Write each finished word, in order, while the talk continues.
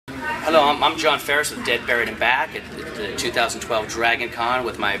Hello, I'm John Ferris with Dead, Buried, and Back at the 2012 Dragon Con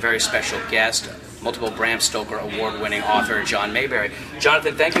with my very special guest, multiple Bram Stoker award-winning author John Maberry.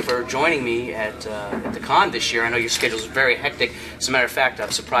 Jonathan, thank you for joining me at the con this year. I know your schedule is very hectic. As a matter of fact,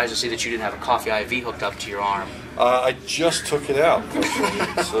 I'm surprised to see that you didn't have a coffee IV hooked up to your arm. I just took it out.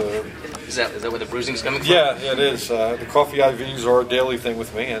 Is that where the bruising's coming from? Yeah, it is. The coffee IVs are a daily thing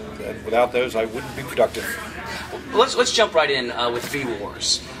with me, and without those, I wouldn't be productive. Well, let's jump right in with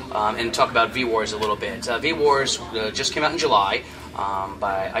V-Wars and talk about V-Wars a little bit. V-Wars just came out in July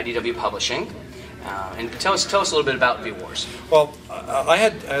by IDW Publishing. And tell us a little bit about V-Wars. Well, I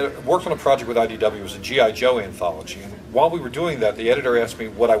had worked on a project with IDW. It was a G.I. Joe anthology. And while we were doing that, the editor asked me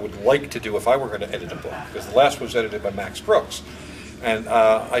what I would like to do if I were going to edit a book, because the last was edited by Max Brooks. And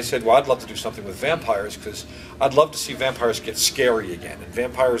I said, well, I'd love to do something with vampires, because I'd love to see vampires get scary again. And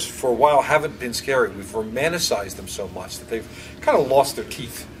vampires, for a while, haven't been scary. We've romanticized them so much that they've kind of lost their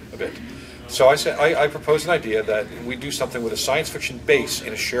teeth a bit. So I said, I proposed an idea that we do something with a science fiction base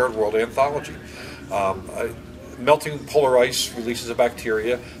in a shared world anthology. Melting polar ice releases a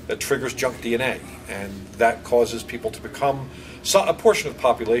bacteria that triggers junk DNA, and that causes people to become, a portion of the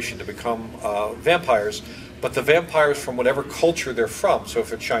population to become vampires, but the vampires from whatever culture they're from. So if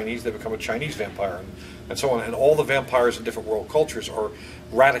they're Chinese, they become a Chinese vampire, and so on. And all the vampires in different world cultures are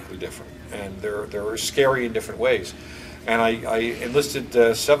radically different, and they're scary in different ways. And I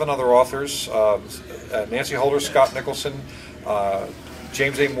enlisted 7 other authors, Nancy Holder, Scott Nicholson,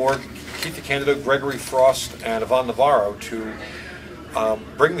 James A. Moore, Keith DeCandido, Gregory Frost, and Yvonne Navarro to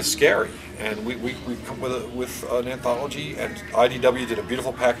bring the scary. And we come with an anthology, and IDW did a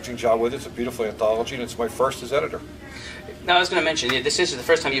beautiful packaging job with it. It's a beautiful anthology, and it's my first as editor. Now, I was going to mention, this is the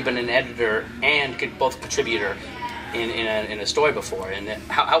first time you've been an editor and both contributor in a story before. And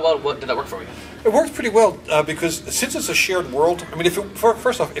how well did that work for you? It worked pretty well because since it's a shared world, I mean,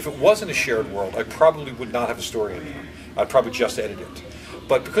 first off, if it wasn't a shared world, I probably would not have a story in there. I'd probably just edit it.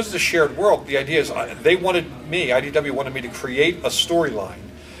 But because it's a shared world, the idea is they wanted me, IDW wanted me to create a storyline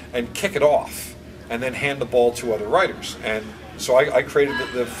and kick it off and then hand the ball to other writers. And so I created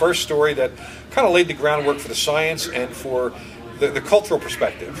the first story that kind of laid the groundwork for the science and for the cultural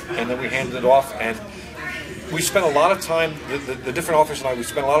perspective. And then we handed it off, and we spent a lot of time, the different authors and I, we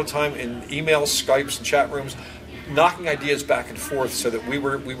spent a lot of time in emails, Skypes, and chat rooms, knocking ideas back and forth so that we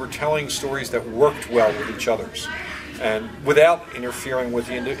were telling stories that worked well with each other's, and without interfering with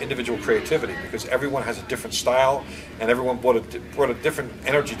the individual creativity, because everyone has a different style and everyone brought a different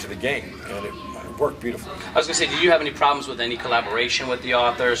energy to the game, and it worked beautifully. I was going to say, did you have any problems with any collaboration with the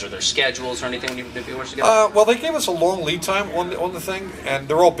authors or their schedules or anything when you did work together? Well, they gave us a long lead time on the thing, and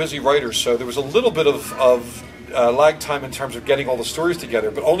they're all busy writers, so there was a little bit of lag time in terms of getting all the stories together,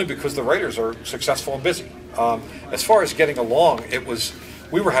 but only because the writers are successful and busy. As far as getting along,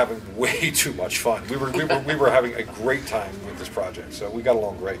 we were having way too much fun. We were having a great time with this project, so we got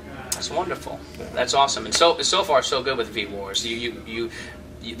along great. That's wonderful. Yeah. That's awesome. And so far so good with V-Wars. You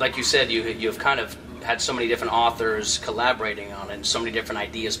like you said, you've kind of had so many different authors collaborating on it, and so many different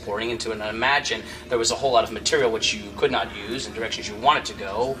ideas pouring into it. And I imagine there was a whole lot of material which you could not use and directions you wanted to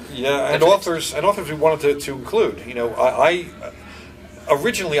go. Yeah, and authors we wanted to include. You know,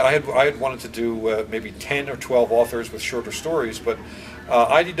 originally I had wanted to do maybe 10 or 12 authors with shorter stories, but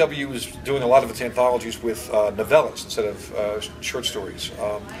IDW was doing a lot of its anthologies with novellas instead of short stories,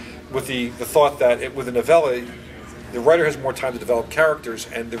 with the thought that with a novella, the writer has more time to develop characters,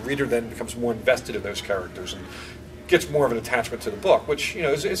 and the reader then becomes more invested in those characters and gets more of an attachment to the book, which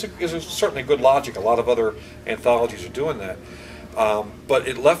is certainly good logic. A lot of other anthologies are doing that. But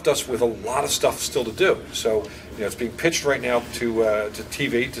it left us with a lot of stuff still to do. So it's being pitched right now to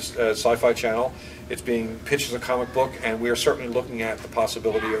TV, to Sci-Fi Channel. It's being pitched as a comic book, and we are certainly looking at the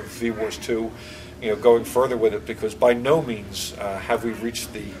possibility of V-Wars 2, going further with it, because by no means have we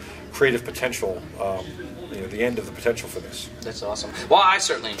reached the creative potential, the end of the potential for this. That's awesome. Well, I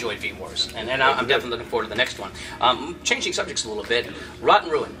certainly enjoyed V-Wars, and I'm definitely looking forward to the next one. Changing subjects a little bit, Rotten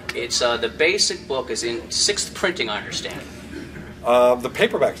Ruin. It's the basic book is in 6th printing, I understand. The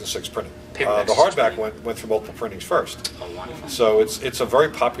paperback's in 6th printing. The hardback went through multiple printings first. Oh, wonderful. So it's a very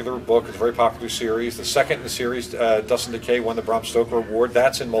popular book. It's a very popular series. The second in the series, Dust and Decay, won the Bram Stoker Award.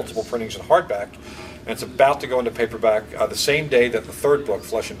 That's in multiple printings in hardback, and it's about to go into paperback the same day that the 3rd book,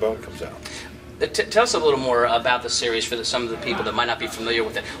 Flesh and Bone, comes out. Tell us a little more about the series for some of the people that might not be familiar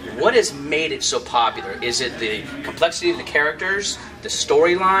with it. What has made it so popular? Is it the complexity of the characters, the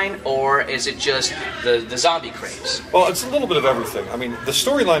storyline, or is it just the zombie craze? Well, it's a little bit of everything. I mean, the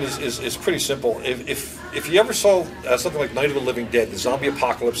storyline is pretty simple. If you ever saw something like Night of the Living Dead, the zombie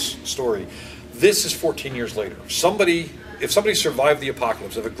apocalypse story, this is 14 years later. Somebody if somebody survived the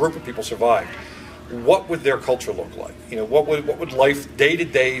apocalypse, if a group of people survived, what would their culture look like? You know, what would life,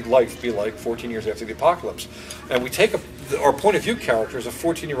 day-to-day life, be like 14 years after the apocalypse? And we take our point of view character is a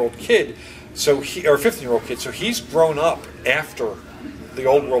 14-year-old kid, or a 15-year-old kid, so he's grown up after the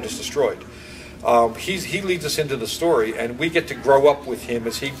old world is destroyed. He leads us into the story, and we get to grow up with him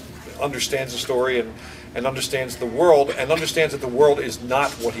as he understands the story and understands the world, and understands that the world is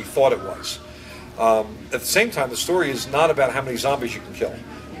not what he thought it was. At the same time, the story is not about how many zombies you can kill.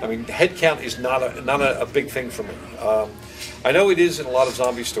 I mean, head count is not a big thing for me. I know it is in a lot of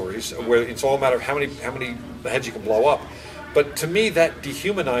zombie stories where it's all a matter of how many heads you can blow up. But to me, that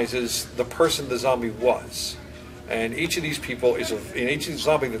dehumanizes the person the zombie was. And each of these people each of these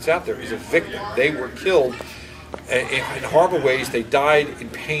zombies that's out there is a victim. They were killed in horrible ways. They died in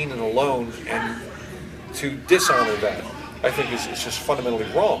pain and alone. And to dishonor that, I think is just fundamentally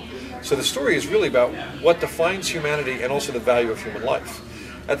wrong. So the story is really about what defines humanity and also the value of human life.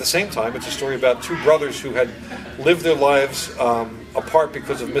 At the same time, it's a story about two brothers who had lived their lives apart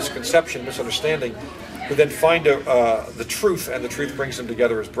because of misconception, misunderstanding, who then find the truth, and the truth brings them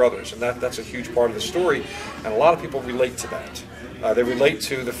together as brothers. And that's a huge part of the story, and a lot of people relate to that. They relate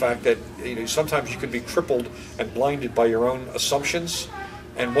to the fact that sometimes you can be crippled and blinded by your own assumptions,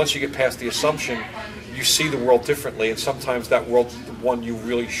 and once you get past the assumption, you see the world differently, and sometimes that world's the one you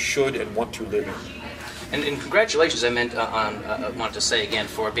really should and want to live in. And congratulations, I wanted to say again,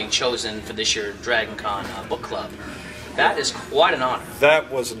 for being chosen for this year's Dragon Con book club. That is quite an honor. That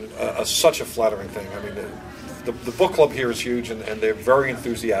was such a flattering thing. I mean, the book club here is huge, and they're very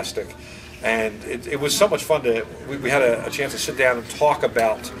enthusiastic. And it was so much fun we had a chance to sit down and talk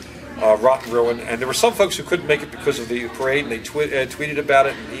about Rotten Ruin. And there were some folks who couldn't make it because of the parade, and they tweeted about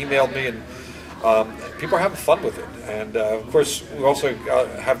it and emailed me, and people are having fun with it. And of course, we also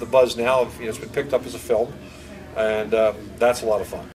have the buzz now of it's been picked up as a film, and that's a lot of fun.